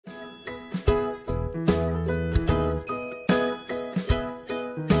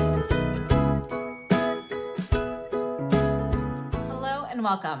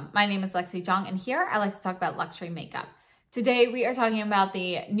welcome. My name is Lexi Jong, and here I like to talk about luxury makeup. Today we are talking about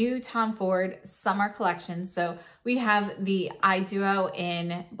the new Tom Ford summer collection. So we have the eye duo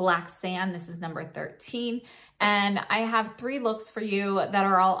in Black Sand. This is number 13. And I have 3 looks for you that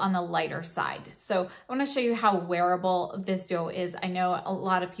are all on the lighter side. So I want to show you how wearable this duo is. I know a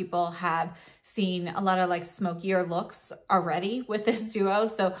lot of people have seen a lot of like smokier looks already with this duo.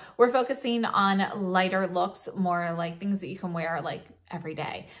 So we're focusing on lighter looks, more like things that you can wear like every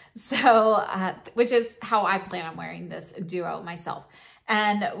day. So, which is how I plan on wearing this duo myself.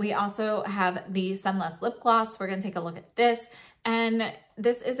 And we also have the Sunlust lip gloss. We're going to take a look at this. And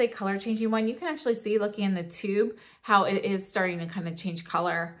this is a color changing one. You can actually see looking in the tube how it is starting to kind of change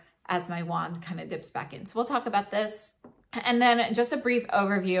color as my wand kind of dips back in. So we'll talk about this. And then just a brief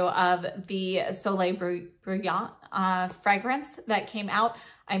overview of the Soleil Brulant fragrance that came out.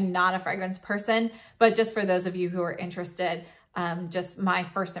 I'm not a fragrance person, but just for those of you who are interested, just my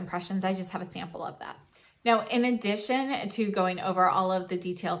first impressions, I just have a sample of that. Now, in addition to going over all of the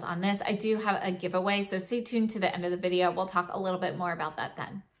details on this, I do have a giveaway, so stay tuned to the end of the video. We'll talk a little bit more about that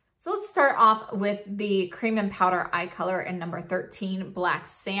then. So let's start off with the cream and powder eye color in number 13, Black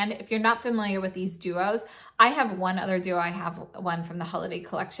Sand. If you're not familiar with these duos, I have one other duo. I have one from the holiday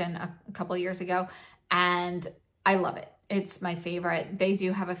collection a couple years ago, and I love it. It's my favorite. They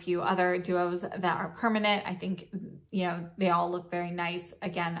do have a few other duos that are permanent. I think, you know, they all look very nice.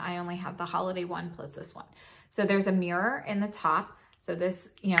 Again, I only have the holiday one plus this one. So there's a mirror in the top. So this,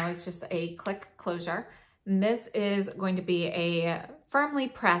 you know, is just a click closure. And this is going to be a firmly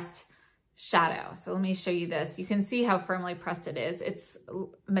pressed shadow. So let me show you this. You can see how firmly pressed it is. It's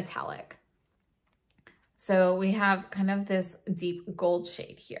metallic. So we have kind of this deep gold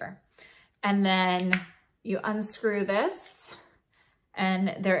shade here. And then you unscrew this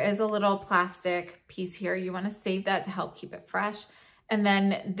and there is a little plastic piece here. You want to save that to help keep it fresh. And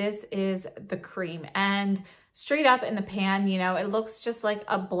then this is the cream, and straight up in the pan, you know, it looks just like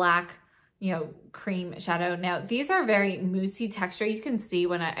a black, you know, cream shadow. Now these are very moussey texture. You can see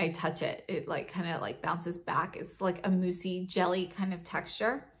when I touch it, it like kind of like bounces back. It's like a moussey jelly kind of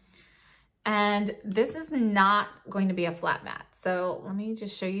texture. And this is not going to be a flat mat. So let me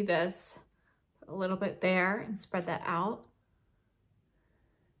just show you this. A little bit there and spread that out.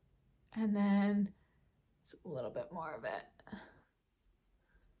 And then just a little bit more of it.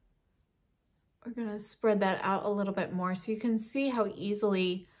 We're gonna spread that out a little bit more so you can see how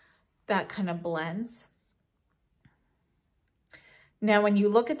easily that kind of blends. Now, when you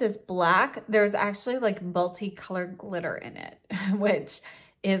look at this black, there's actually like multicolored glitter in it, which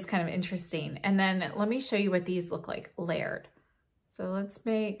is kind of interesting. And then let me show you what these look like layered. So let's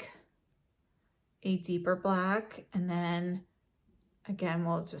make a deeper black, and then again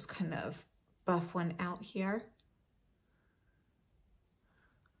we'll just kind of buff one out here.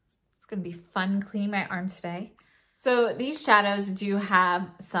 It's gonna be fun cleaning my arm today. So these shadows do have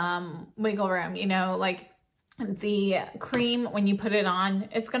some wiggle room, you know, like the cream, when you put it on,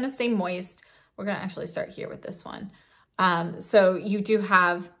 it's gonna stay moist. We're gonna actually start here with this one. So you do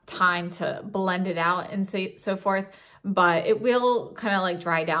have time to blend it out and so forth, but it will kind of like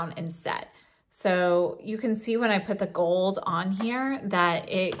dry down and set. So you can see when I put the gold on here that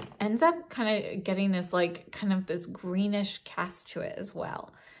it ends up kind of getting this like kind of this greenish cast to it as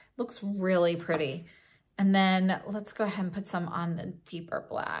well. Looks really pretty. And then let's go ahead and put some on the deeper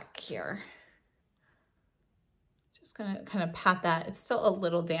black here. Just gonna kind of pat that. It's still a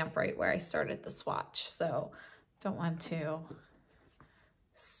little damp right where I started the swatch, so don't want to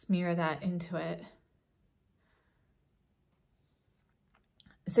smear that into it.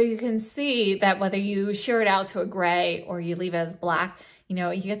 So you can see that whether you shear it out to a gray or you leave it as black, you know,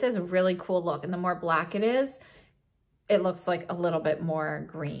 you get this really cool look. And the more black it is, it looks like a little bit more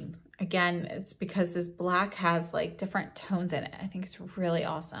green. Again, it's because this black has like different tones in it. I think it's really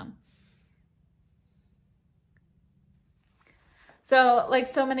awesome. So like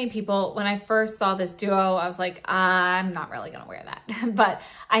so many people, when I first saw this duo, I was like, I'm not really gonna wear that. But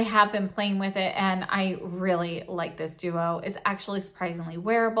I have been playing with it and I really like this duo. It's actually surprisingly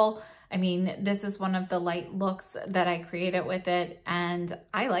wearable. I mean, this is one of the light looks that I created with it and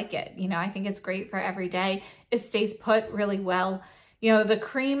I like it. You know, I think it's great for every day. It stays put really well. You know, the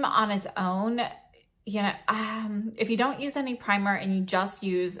cream on its own, you know, if you don't use any primer and you just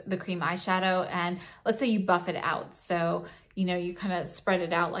use the cream eyeshadow and let's say you buff it out. So, you know, you kind of spread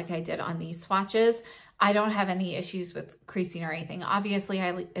it out like I did on these swatches. I don't have any issues with creasing or anything. Obviously,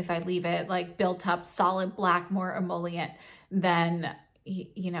 if I leave it like built up solid black, more emollient, then,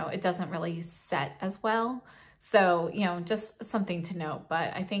 you know, it doesn't really set as well. So, you know, just something to note,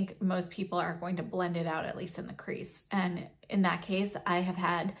 but I think most people are going to blend it out, at least in the crease. And in that case, I have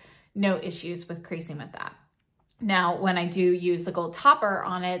had no issues with creasing with that. Now, when I do use the gold topper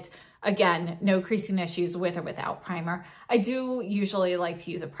on it, again, no creasing issues with or without primer. I do usually like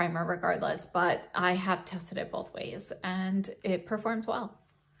to use a primer regardless, but I have tested it both ways and it performs well.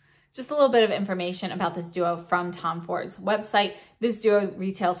 Just a little bit of information about this duo from Tom Ford's website. This duo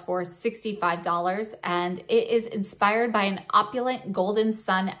retails for $65 and it is inspired by an opulent golden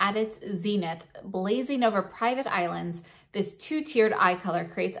sun at its zenith, blazing over private islands. This two-tiered eye color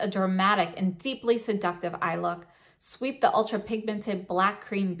creates a dramatic and deeply seductive eye look. Sweep the ultra-pigmented black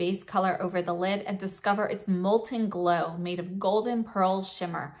cream base color over the lid and discover its molten glow made of golden pearl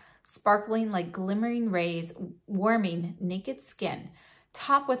shimmer, sparkling like glimmering rays, warming naked skin.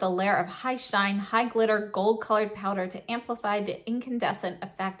 Top with a layer of high shine, high glitter, gold-colored powder to amplify the incandescent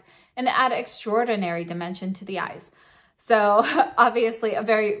effect and add extraordinary dimension to the eyes. So obviously a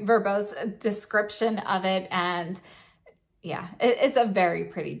very verbose description of it, and yeah, it's a very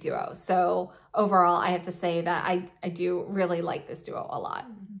pretty duo. So overall, I have to say that I do really like this duo a lot.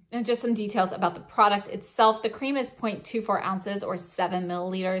 And just some details about the product itself. The cream is 0.24 ounces or 7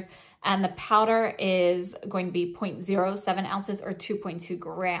 milliliters, and the powder is going to be 0.07 ounces or 2.2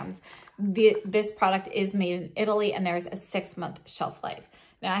 grams. This product is made in Italy and there's a 6-month shelf life.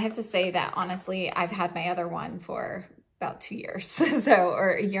 Now I have to say that honestly, I've had my other one for about 2 years, so,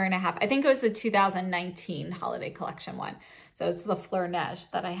 or a year and a half. I think it was the 2019 holiday collection one. So it's the Fleur Neige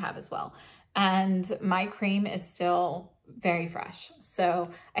that I have as well. And my cream is still very fresh. So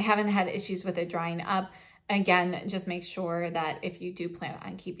I haven't had issues with it drying up. Again, just make sure that if you do plan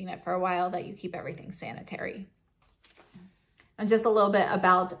on keeping it for a while, that you keep everything sanitary. And just a little bit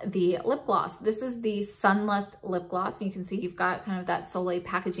about the lip gloss. This is the Sunlust lip gloss. You can see you've got kind of that Soleil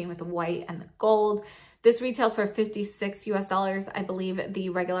packaging with the white and the gold. This retails for $56 US. I believe the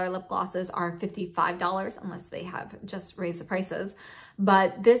regular lip glosses are $55 unless they have just raised the prices.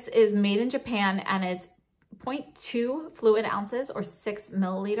 But this is made in Japan and it's 0.2 fluid ounces or 6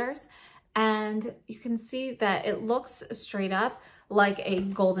 milliliters. And you can see that it looks straight up like a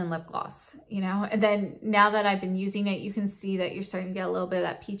golden lip gloss, you know? And then now that I've been using it, you can see that you're starting to get a little bit of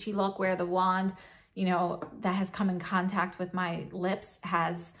that peachy look where the wand, you know, that has come in contact with my lips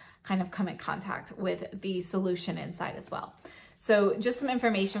has kind of come in contact with the solution inside as well. So just some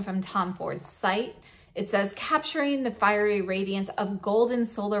information from Tom Ford's site. It says, capturing the fiery radiance of golden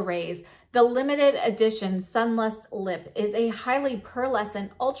solar rays, the limited edition Sunlust Lip is a highly pearlescent,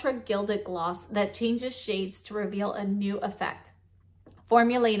 ultra gilded gloss that changes shades to reveal a new effect.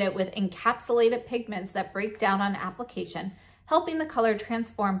 Formulated with encapsulated pigments that break down on application, helping the color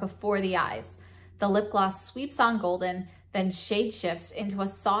transform before the eyes. The lip gloss sweeps on golden, then shade shifts into a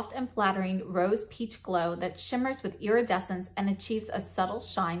soft and flattering rose peach glow that shimmers with iridescence and achieves a subtle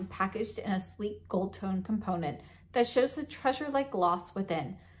shine packaged in a sleek gold tone component that shows the treasure-like gloss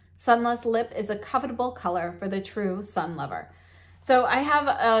within. Sunlust Lip is a covetable color for the true sun lover. So I have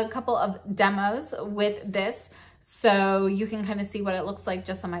a couple of demos with this, so you can kind of see what it looks like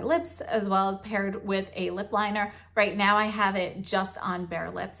just on my lips as well as paired with a lip liner. Right now I have it just on bare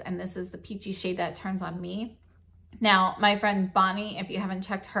lips, and this is the peachy shade that turns on me. Now, my friend Bonnie, if you haven't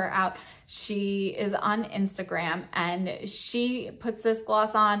checked her out, she is on Instagram and she puts this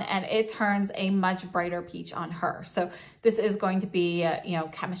gloss on and it turns a much brighter peach on her. So this is going to be, you know,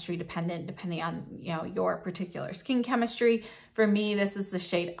 chemistry dependent, depending on, you know, your particular skin chemistry. For me, this is the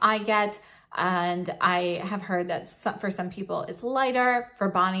shade I get. And I have heard that for some people it's lighter. For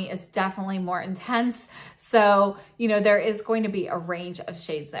Bonnie, it's definitely more intense. So, you know, there is going to be a range of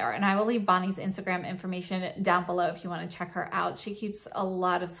shades there. And I will leave Bonnie's Instagram information down below if you want to check her out. She keeps a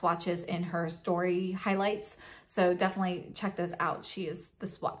lot of swatches in her story highlights. So definitely check those out. She is the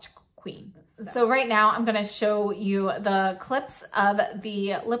swatch queen. So right now I'm going to show you the clips of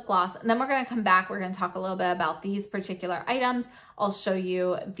the lip gloss, and then we're going to come back. We're going to talk a little bit about these particular items. I'll show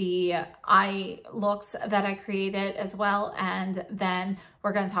you the eye looks that I created as well, and then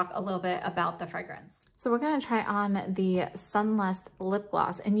we're going to talk a little bit about the fragrance. So we're going to try on the Sunlust lip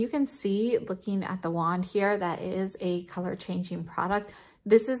gloss, and you can see looking at the wand here that it is a color changing product.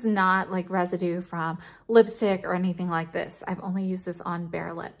 This is not like residue from lipstick or anything like this. I've only used this on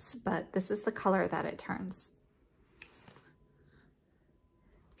bare lips, but this is the color that it turns.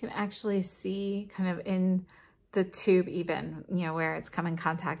 You can actually see kind of in the tube even, you know, where it's come in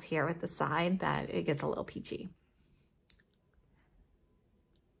contact here with the side, that it gets a little peachy.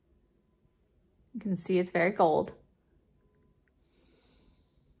 You can see it's very gold.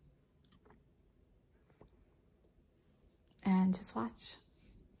 And just watch.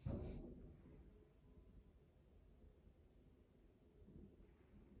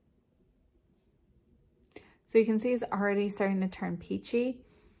 So you can see it's already starting to turn peachy.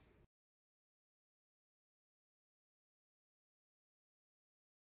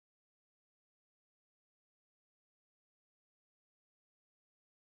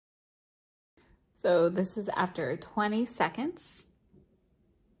 So this is after 20 seconds.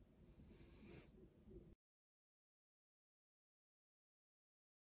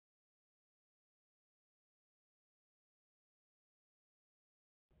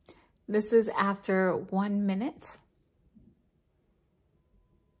 This is after 1 minute.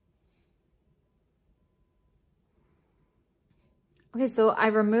 Okay, so I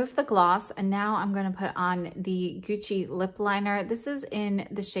removed the gloss and now I'm going to put on the Gucci lip liner. This is in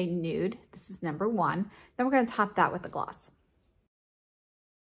the shade Nude. This is number 1. Then we're going to top that with the gloss.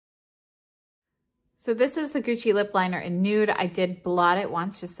 So this is the Gucci lip liner in Nude. I did blot it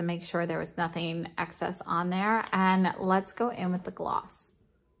once just to make sure there was nothing excess on there. And let's go in with the gloss.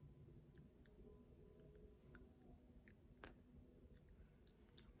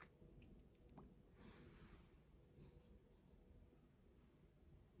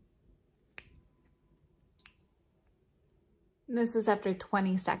 This is after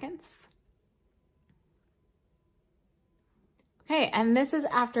 20 seconds. Okay, and this is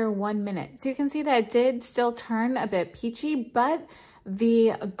after 1 minute. So you can see that it did still turn a bit peachy, but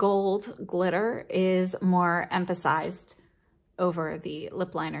the gold glitter is more emphasized over the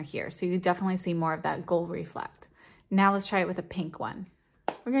lip liner here. So you definitely see more of that gold reflect. Now let's try it with a pink one.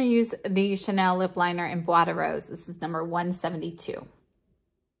 We're gonna use the Chanel lip liner in Bois de Rose. This is number 172.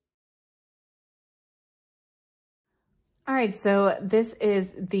 All right, so this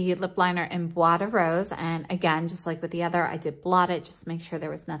is the lip liner in Bois de Rose. And again, just like with the other, I did blot it just to make sure there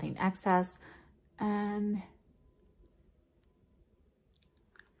was nothing excess. And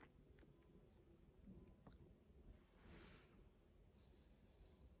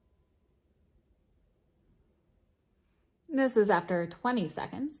this is after 20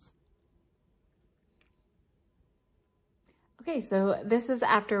 seconds. Okay, so this is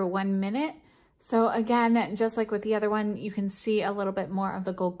after 1 minute. So again, just like with the other one, you can see a little bit more of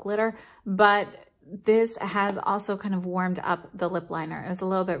the gold glitter, but this has also kind of warmed up the lip liner. It was a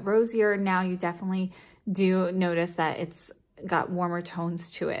little bit rosier. Now you definitely do notice that it's got warmer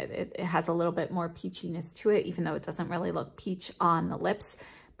tones to it. It has a little bit more peachiness to it, even though it doesn't really look peach on the lips,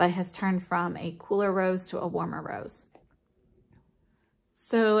 but has turned from a cooler rose to a warmer rose.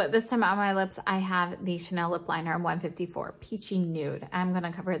 So this time on my lips, I have the Chanel lip liner in 154 Peachy Nude. I'm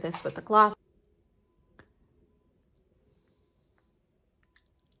gonna cover this with the gloss.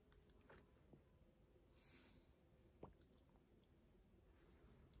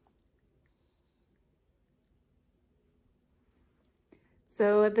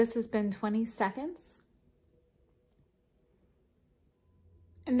 So this has been 20 seconds.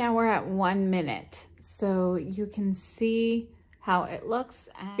 And now we're at 1 minute. So you can see how it looks.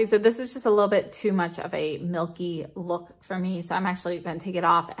 Okay, so this is just a little bit too much of a milky look for me. So I'm actually going to take it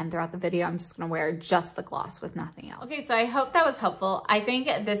off, and throughout the video, I'm just going to wear just the gloss with nothing else. Okay, so I hope that was helpful. I think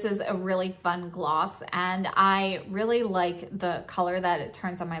this is a really fun gloss, and I really like the color that it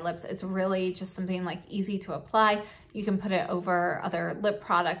turns on my lips. It's really just something like easy to apply. You can put it over other lip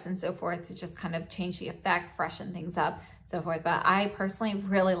products and so forth to just kind of change the effect, freshen things up, so forth. But I personally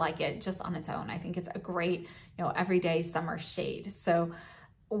really like it just on its own. I think it's a great, everyday summer shade. So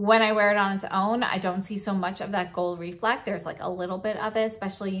when I wear it on its own, I don't see so much of that gold reflect. There's like a little bit of it,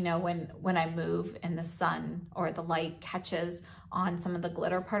 especially, when I move and the sun or the light catches on some of the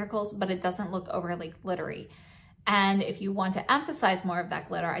glitter particles, but it doesn't look overly glittery. And if you want to emphasize more of that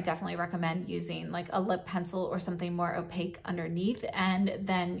glitter, I definitely recommend using like a lip pencil or something more opaque underneath, and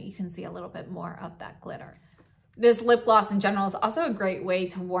then you can see a little bit more of that glitter. This lip gloss in general is also a great way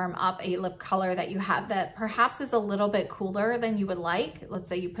to warm up a lip color that you have that perhaps is a little bit cooler than you would like. Let's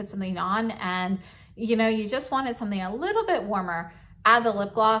say you put something on and you just wanted something a little bit warmer, add the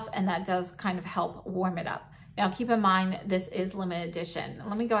lip gloss, and that does kind of help warm it up. Now keep in mind, this is limited edition.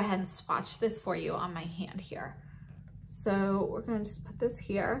 Let me go ahead and swatch this for you on my hand here. So we're gonna just put this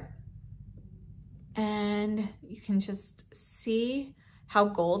here, and you can just see how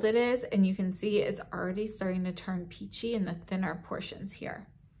gold it is, and you can see it's already starting to turn peachy in the thinner portions here.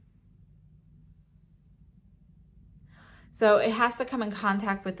 So it has to come in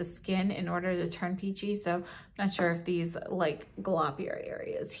contact with the skin in order to turn peachy. So I'm not sure if these like gloppier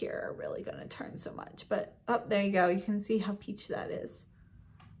areas here are really gonna turn so much, but there you go. You can see how peach that is.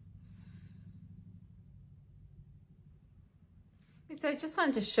 So I just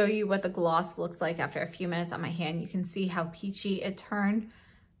wanted to show you what the gloss looks like after a few minutes on my hand. You can see how peachy it turned.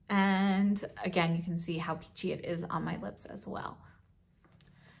 And again, you can see how peachy it is on my lips as well.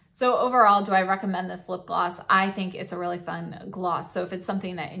 So overall, do I recommend this lip gloss? I think it's a really fun gloss. So if it's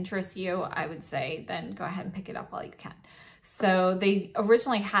something that interests you, I would say then go ahead and pick it up while you can. So they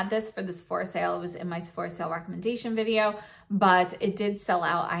originally had this for the Sephora sale. It was in my Sephora sale recommendation video, but it did sell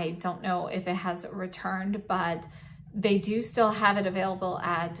out. I don't know if it has returned, but they do still have it available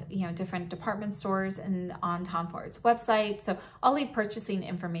at, you know, different department stores and on Tom Ford's website. So I'll leave purchasing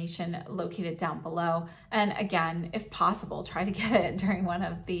information located down below. And again, if possible, try to get it during one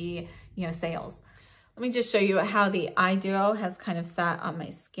of the, you know, sales. Let me just show you how the eye duo has kind of sat on my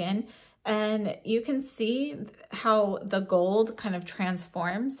skin. And you can see how the gold kind of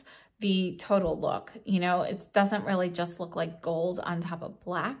transforms the total look. You know, it doesn't really just look like gold on top of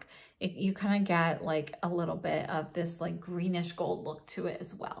black. You kind of get like a little bit of this like greenish gold look to it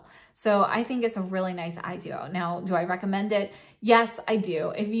as well. So I think it's a really nice eye duo. Now, do I recommend it? Yes, I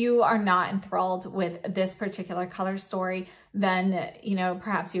do. If you are not enthralled with this particular color story, then, you know,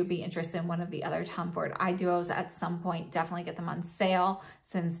 perhaps you would be interested in one of the other Tom Ford eye duos at some point. Definitely get them on sale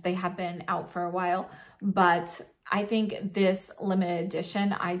since they have been out for a while. But I think this limited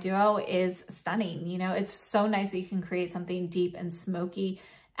edition eye duo is stunning. You know, it's so nice that you can create something deep and smoky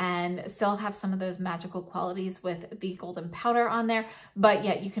and still have some of those magical qualities with the golden powder on there, but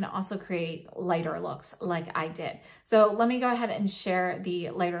yet you can also create lighter looks like I did. So let me go ahead and share the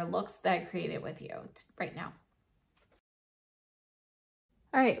lighter looks that I created with you right now.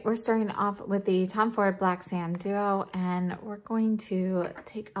 All right, we're starting off with the Tom Ford Black Sand Duo, and we're going to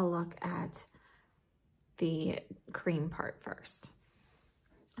take a look at the cream part first.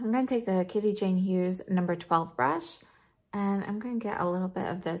 I'm going to take the Katie Jane Hughes number 12 brush, and I'm going to get a little bit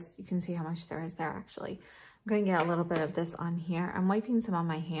of this. You can see how much there is there actually. I'm going to get a little bit of this on here. I'm wiping some on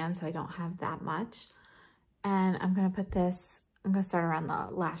my hand so I don't have that much. And I'm going to put this, I'm going to start around the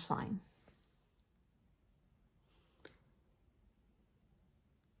lash line.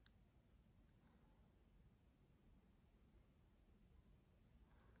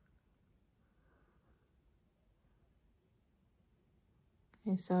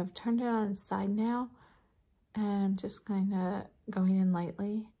 Okay, so I've turned it on its side now, and I'm just kind of going in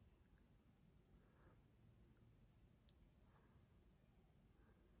lightly.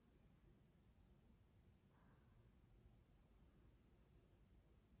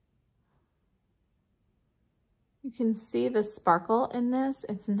 You can see the sparkle in this.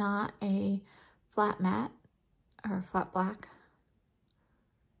 It's not a flat matte or flat black.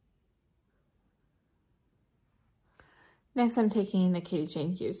 Next, I'm taking the Katie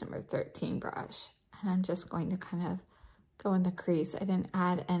Jane Hughes number 13 brush, and I'm just going to kind of go in the crease. I didn't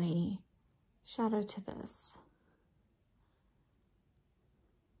add any shadow to this.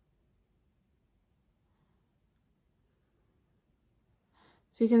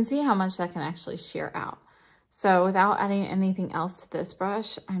 So you can see how much that can actually shear out. So without adding anything else to this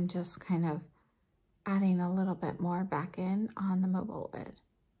brush, I'm just kind of adding a little bit more back in on the mobile lid.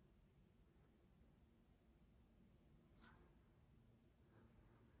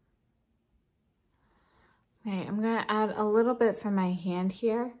 Okay, I'm going to add a little bit from my hand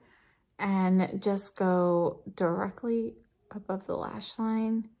here and just go directly above the lash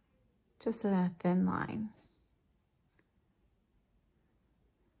line, just in a thin line.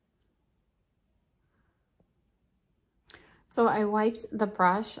 So I wiped the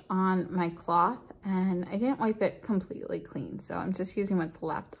brush on my cloth, and I didn't wipe it completely clean, so I'm just using what's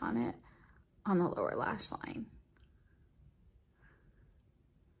left on it on the lower lash line.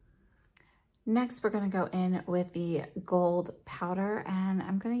 Next, we're going to go in with the gold powder, and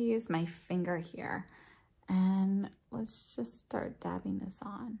I'm going to use my finger here, and let's just start dabbing this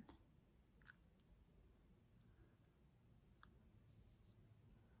on.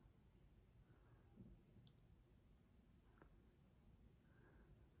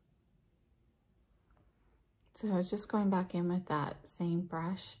 So I was just going back in with that same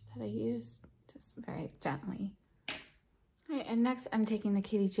brush that I used, just very gently. All right, and next I'm taking the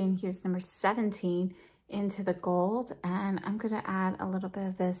Katie Jane Hughes number 17 into the gold, and I'm going to add a little bit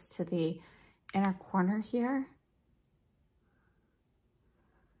of this to the inner corner here.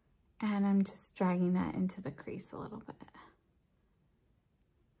 And I'm just dragging that into the crease a little bit.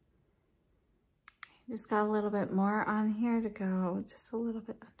 Just got a little bit more on here to go just a little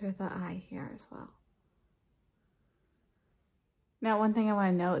bit under the eye here as well. Now, one thing I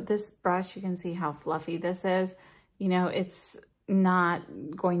want to note, this brush, you can see how fluffy this is. You know, it's not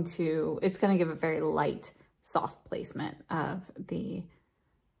going to, it's going to give a very light, soft placement of the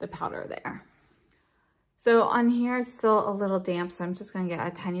powder there. So on here, it's still a little damp, so I'm just going to get a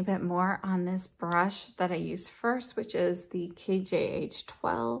tiny bit more on this brush that I used first, which is the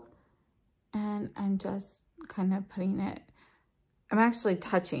KJH12. And I'm just kind of putting it I'm actually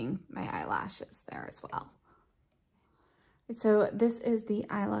touching my eyelashes there as well. So this is the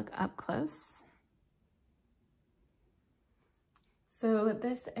eye look up close. So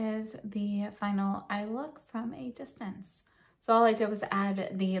this is the final eye look from a distance. So all I did was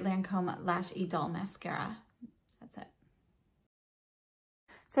add the Lancome Lash Idole Mascara. That's it.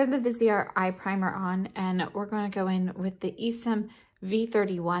 So I have the Vizier eye primer on, and we're going to go in with the Esom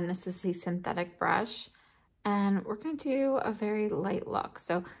V31. This is the synthetic brush, and we're going to do a very light look.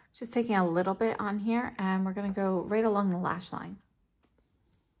 So just taking a little bit on here, and we're going to go right along the lash line.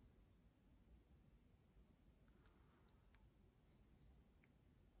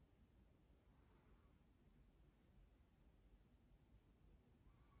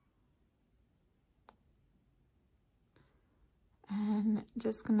 And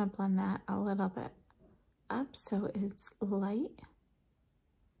just gonna blend that a little bit up so it's light.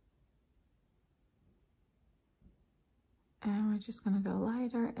 And we're just gonna go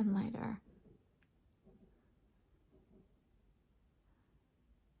lighter and lighter.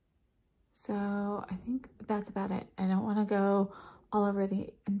 So I think that's about it. I don't wanna go all over the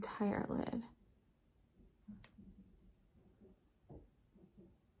entire lid.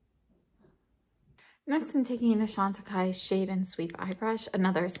 Next, I'm taking the Chantecaille Shade and Sweep eye brush,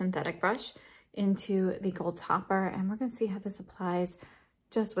 another synthetic brush, into the gold topper, and we're gonna see how this applies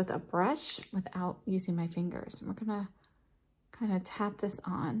just with a brush without using my fingers. And we're gonna kind of tap this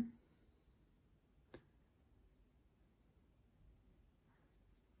on.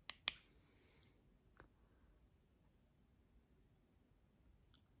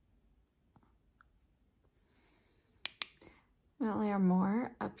 I'm gonna layer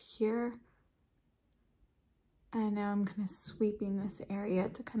more up here. And now I'm kind of sweeping this area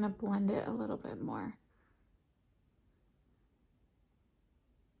to kind of blend it a little bit more.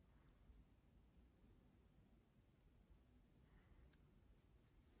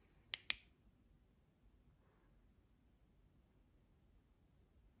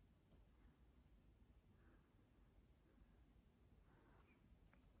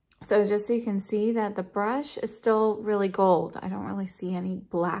 So just so you can see that the brush is still really gold. I don't really see any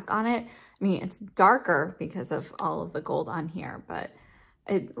black on it. I mean, it's darker because of all of the gold on here, but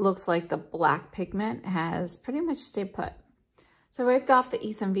it looks like the black pigment has pretty much stayed put. So I wiped off the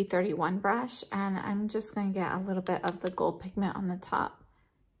Esom V31 brush, and I'm just going to get a little bit of the gold pigment on the top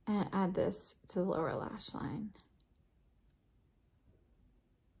and add this to the lower lash line.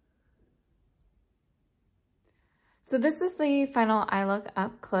 So this is the final eye look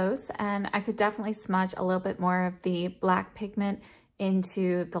up close, and I could definitely smudge a little bit more of the black pigment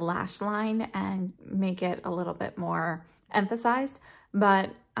into the lash line and make it a little bit more emphasized,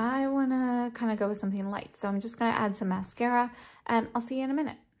 but I want to kind of go with something light. So I'm just going to add some mascara, and I'll see you in a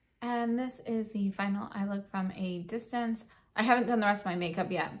minute. And this is the final eye look from a distance. I haven't done the rest of my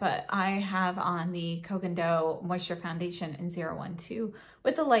makeup yet, but I have on the Koh Gen Do Moisture Foundation in 012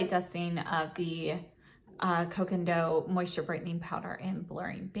 with the light dusting of the Koh Gen Do Moisture Brightening Powder in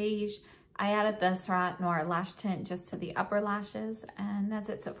Blurring Beige. I added the Surratt Noir Lash Tint just to the upper lashes, and that's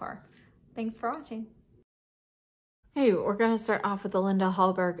it so far. Thanks for watching. Hey, we're going to start off with the Linda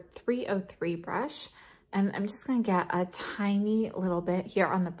Hallberg 303 brush, and I'm just going to get a tiny little bit here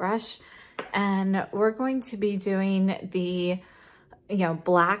on the brush, and we're going to be doing the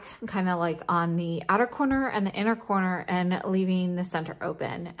black kind of like on the outer corner and the inner corner and leaving the center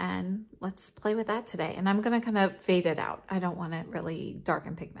open. And let's play with that today. And I'm going to kind of fade it out. I don't want it really dark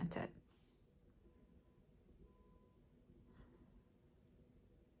and pigmented.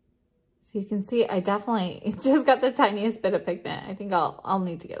 So you can see I definitely just got the tiniest bit of pigment. I think I'll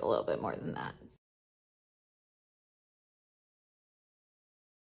need to get a little bit more than that.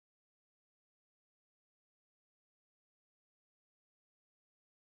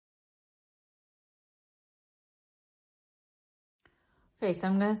 Okay, so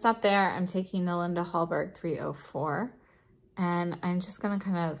I'm going to stop there. I'm taking the Linda Hallberg 304, and I'm just going to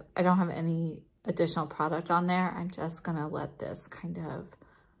kind of, I don't have any additional product on there. I'm just going to let this kind of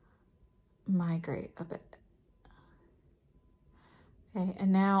migrate a bit. Okay,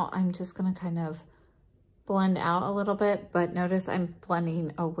 and now I'm just going to kind of blend out a little bit, but notice I'm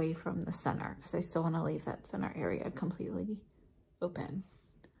blending away from the center because I still want to leave that center area completely open.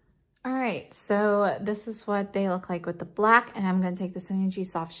 All right, so this is what they look like with the black, and I'm going to take the Sonia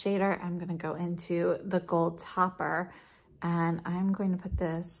Soft Shader. I'm going to go into the gold topper, and I'm going to put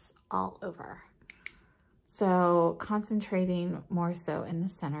this all over. So concentrating more so in the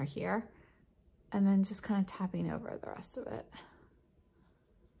center here, and then just kind of tapping over the rest of it.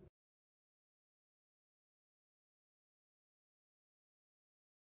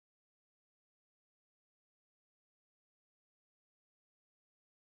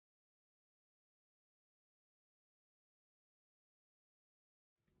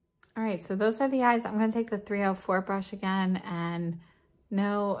 All right, so those are the eyes. I'm gonna take the 304 brush again, and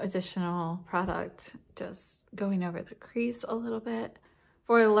no additional product, just going over the crease a little bit.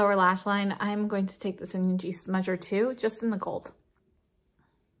 For the lower lash line, I'm going to take the Givenchy Smudger 2, just in the gold.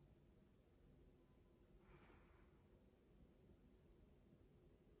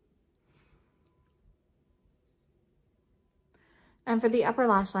 And for the upper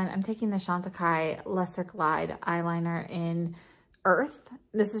lash line, I'm taking the Chantecaille Lesser Glide eyeliner in Earth.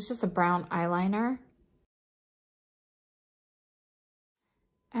 This is just a brown eyeliner.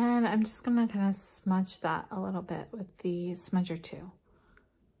 And I'm just gonna kind of smudge that a little bit with the Smudger 2,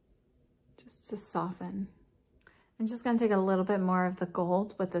 just to soften. I'm just gonna take a little bit more of the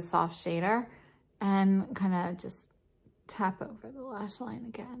gold with the soft shader and kind of just tap over the lash line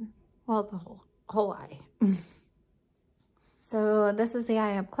again. Well, the whole eye. So this is the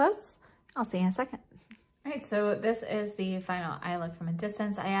eye up close. I'll see you in a second. All right, so this is the final eye look from a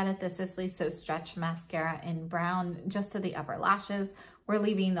distance. I added the Sisley So Stretch Mascara in brown just to the upper lashes. We're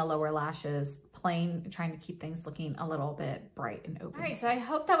leaving the lower lashes plain, trying to keep things looking a little bit bright and open. All right, so I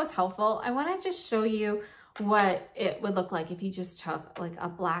hope that was helpful. I wanna just show you what it would look like if you just took like a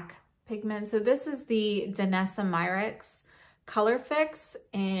black pigment. So this is the Danessa Myricks Color Fix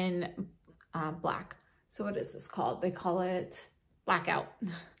in black. So what is this called? They call it Blackout.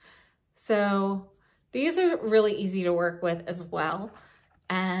 So these are really easy to work with as well.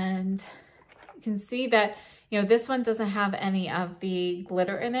 And you can see that, you know, this one doesn't have any of the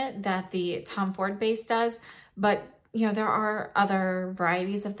glitter in it that the Tom Ford base does, but you know, there are other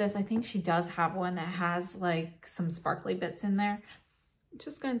varieties of this. I think she does have one that has like some sparkly bits in there. I'm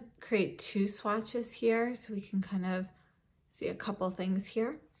just gonna create 2 swatches here so we can kind of see a couple things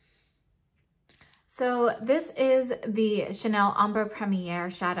here. So this is the Chanel Ombre Premiere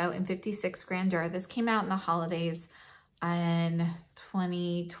Shadow in 56 Grandeur. This came out in the holidays in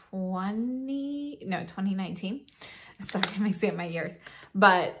 2019. Sorry, I'm mixing up my years.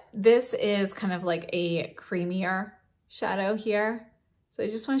 But this is kind of like a creamier shadow here. So I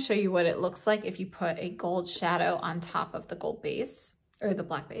just want to show you what it looks like if you put a gold shadow on top of the gold base or the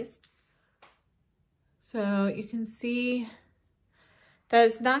black base. So you can see that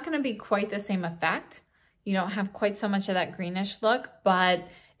it's not going to be quite the same effect. You don't have quite so much of that greenish look, but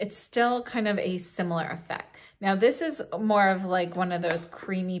it's still kind of a similar effect. Now this is more of like one of those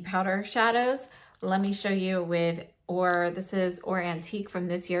creamy powder shadows. Let me show you with, this is Antique from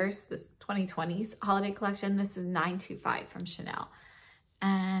this 2020's holiday collection. This is 925 from Chanel.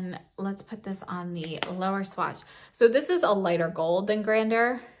 And let's put this on the lower swatch. So this is a lighter gold than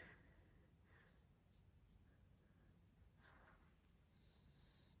Grandeur.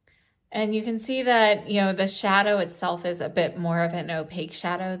 And you can see that, you know, the shadow itself is a bit more of an opaque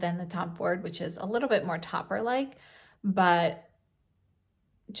shadow than the Tom Ford, which is a little bit more topper-like. But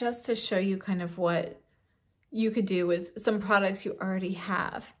just to show you kind of what you could do with some products you already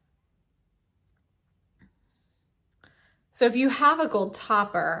have. So if you have a gold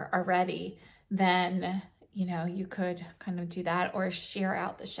topper already, then, you know, you could kind of do that or sheer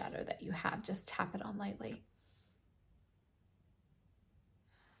out the shadow that you have. Just tap it on lightly.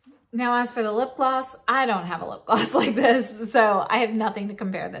 Now, as for the lip gloss, I don't have a lip gloss like this, so I have nothing to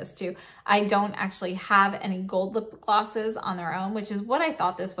compare this to. I don't actually have any gold lip glosses on their own, which is what I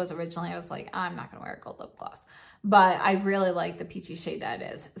thought this was originally. I was like, I'm not gonna wear a gold lip gloss, but I really like the peachy shade that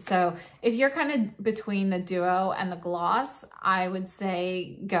it is. So if you're kind of between the duo and the gloss, I would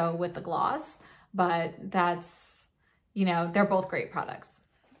say go with the gloss, but that's, you know, they're both great products.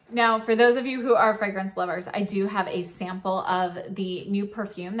 Now, for those of you who are fragrance lovers, I do have a sample of the new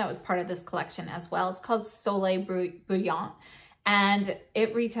perfume that was part of this collection as well. It's called Soleil Brulant, and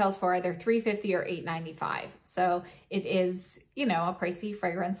it retails for either $3.50 or $8.95. So it is, you know, a pricey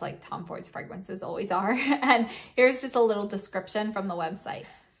fragrance like Tom Ford's fragrances always are. And here's just a little description from the website.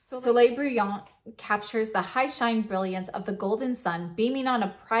 Soleil Brulant captures the high shine brilliance of the golden sun beaming on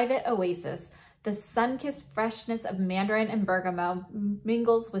a private oasis. The sun-kissed freshness of mandarin and bergamot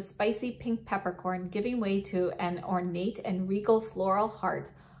mingles with spicy pink peppercorn, giving way to an ornate and regal floral heart,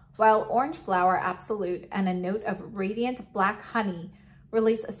 while orange flower absolute and a note of radiant black honey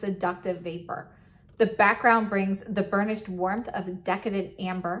release a seductive vapor. The background brings the burnished warmth of decadent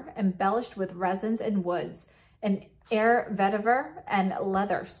amber, embellished with resins and woods. An air vetiver and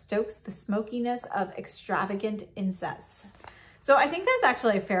leather stokes the smokiness of extravagant incense. So I think that's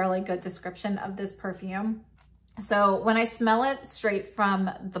actually a fairly good description of this perfume. So when I smell it straight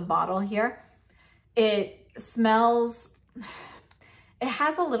from the bottle here, it smells, it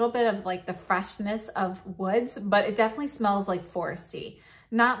has a little bit of like the freshness of woods, but it definitely smells like foresty.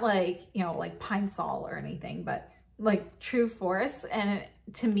 Not like, you know, like pine sol or anything, but like true force. And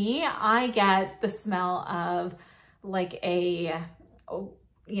to me, I get the smell of like a,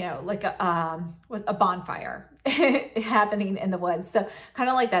 you know, like a bonfire happening in the woods. So kind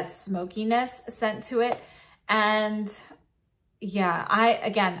of like that smokiness scent to it. And yeah,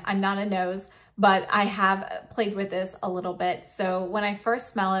 I'm not a nose, but I have played with this a little bit. So when I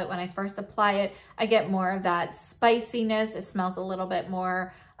first smell it, when I first apply it, I get more of that spiciness. It smells a little bit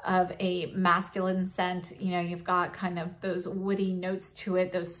more of a masculine scent. You know, you've got kind of those woody notes to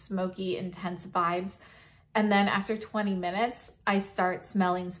it, those smoky, intense vibes. And then after 20 minutes, I start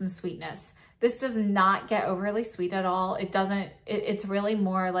smelling some sweetness. This does not get overly sweet at all. It doesn't, it's really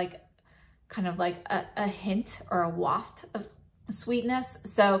more like kind of like a hint or a waft of sweetness.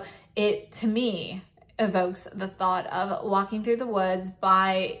 So it, to me, evokes the thought of walking through the woods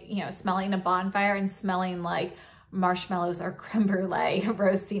by, you know, smelling a bonfire and smelling like marshmallows or creme brulee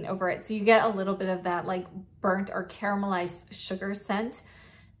roasting over it. So you get a little bit of that like burnt or caramelized sugar scent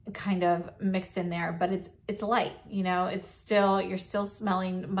kind of mixed in there, but it's light, you know, it's still, you're still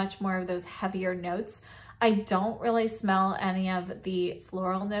smelling much more of those heavier notes. I don't really smell any of the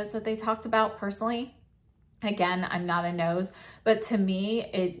floral notes that they talked about personally. Again, I'm not a nose, but to me,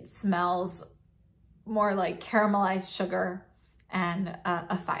 it smells more like caramelized sugar and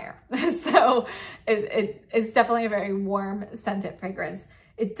a fire. So it's definitely a very warm scented fragrance.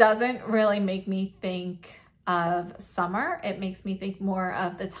 It doesn't really make me think of summer. It makes me think more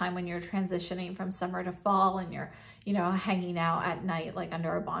of the time when you're transitioning from summer to fall and you're, you know, hanging out at night, like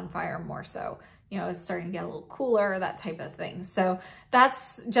under a bonfire more so. You know, it's starting to get a little cooler, that type of thing. So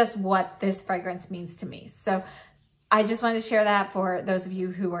that's just what this fragrance means to me. So I just wanted to share that for those of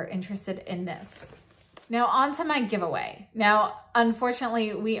you who are interested in this. Now on to my giveaway. Now,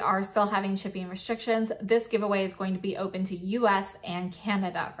 unfortunately, we are still having shipping restrictions. This giveaway is going to be open to US and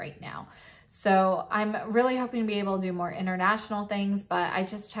Canada right now. So I'm really hoping to be able to do more international things, but I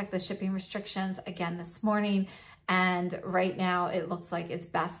just checked the shipping restrictions again this morning. And right now it looks like it's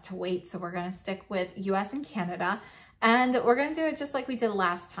best to wait. So we're gonna stick with US and Canada, and we're gonna do it just like we did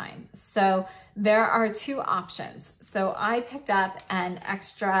last time. So there are two options. So I picked up an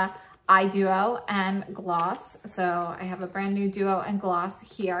extra eye duo and gloss. So I have a brand new duo and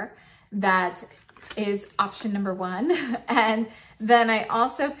gloss here. That is option number one. And then I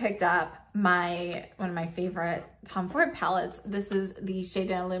also picked up one of my favorite Tom Ford palettes. This is the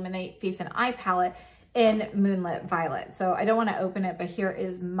Shade and Illuminate Face and Eye palette in Moonlit Violet. So I don't want to open it, but here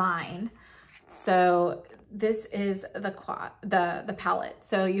is mine. So this is the palette.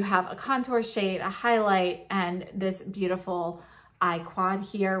 So you have a contour shade, a highlight, and this beautiful eye quad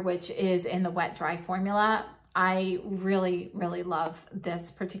here, which is in the wet dry formula. I really, really love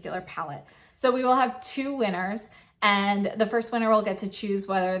this particular palette. So we will have two winners, and the first winner will get to choose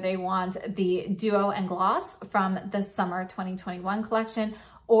whether they want the duo and gloss from the summer 2021 collection,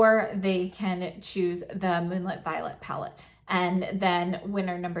 or they can choose the Moonlit Violet palette. And then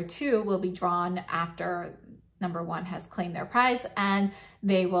winner number two will be drawn after number one has claimed their prize, and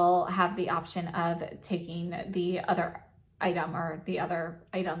they will have the option of taking the other item or the other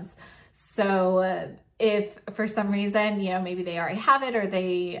items. So if for some reason, you know, maybe they already have it or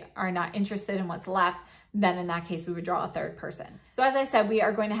they are not interested in what's left, then in that case, we would draw a third person. So as I said, we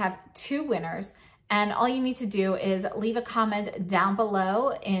are going to have two winners. And all you need to do is leave a comment down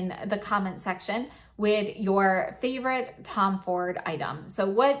below in the comment section with your favorite Tom Ford item. So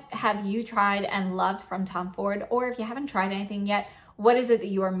what have you tried and loved from Tom Ford? Or if you haven't tried anything yet, what is it that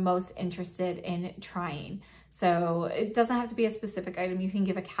you are most interested in trying? So it doesn't have to be a specific item. You can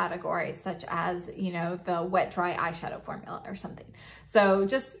give a category such as, you know, the wet dry eyeshadow formula or something. So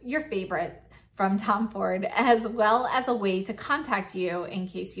just your favorite from Tom Ford, as well as a way to contact you in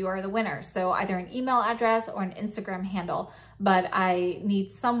case you are the winner. So either an email address or an Instagram handle, but I need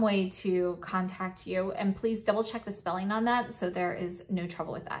some way to contact you, and please double check the spelling on that so there is no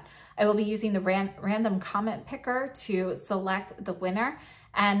trouble with that. I will be using the random comment picker to select the winner,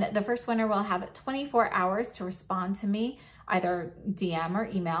 and the first winner will have 24 hours to respond to me, either DM or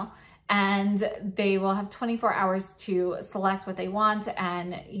email. And they will have 24 hours to select what they want,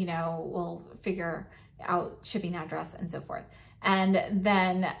 and, you know, we'll figure out shipping address and so forth. And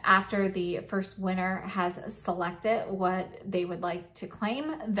then after the first winner has selected what they would like to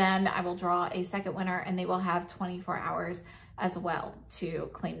claim, then I will draw a second winner, and they will have 24 hours as well to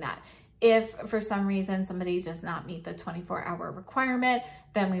claim that. If for some reason somebody does not meet the 24-hour requirement,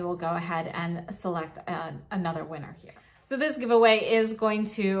 then we will go ahead and select another winner here. So this giveaway is going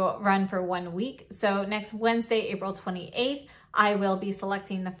to run for 1 week. So next Wednesday, April 28th, I will be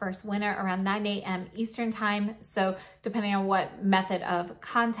selecting the first winner around 9 a.m. Eastern time. So depending on what method of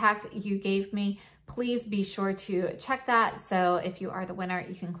contact you gave me, please be sure to check that. So if you are the winner,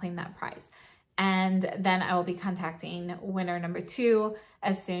 you can claim that prize. And then I will be contacting winner number 2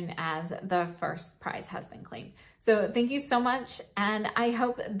 as soon as the first prize has been claimed. So thank you so much. And I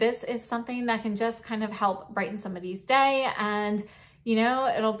hope this is something that can just kind of help brighten somebody's day. And, you know,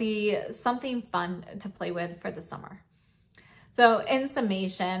 it'll be something fun to play with for the summer. So in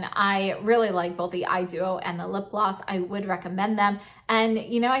summation, I really like both the eye duo and the lip gloss. I would recommend them. And,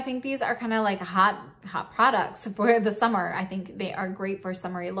 you know, I think these are kind of like hot products for the summer. I think they are great for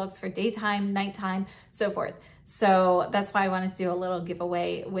summery looks for daytime, nighttime, so forth. So that's why I wanted to do a little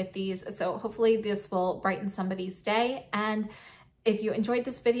giveaway with these. So hopefully this will brighten somebody's day. And if you enjoyed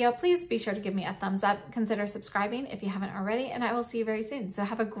this video, please be sure to give me a thumbs up. Consider subscribing if you haven't already, and I will see you very soon. So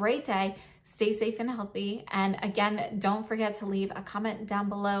have a great day, stay safe and healthy. And again, don't forget to leave a comment down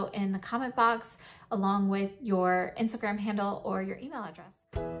below in the comment box along with your Instagram handle or your email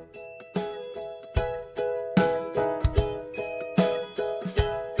address.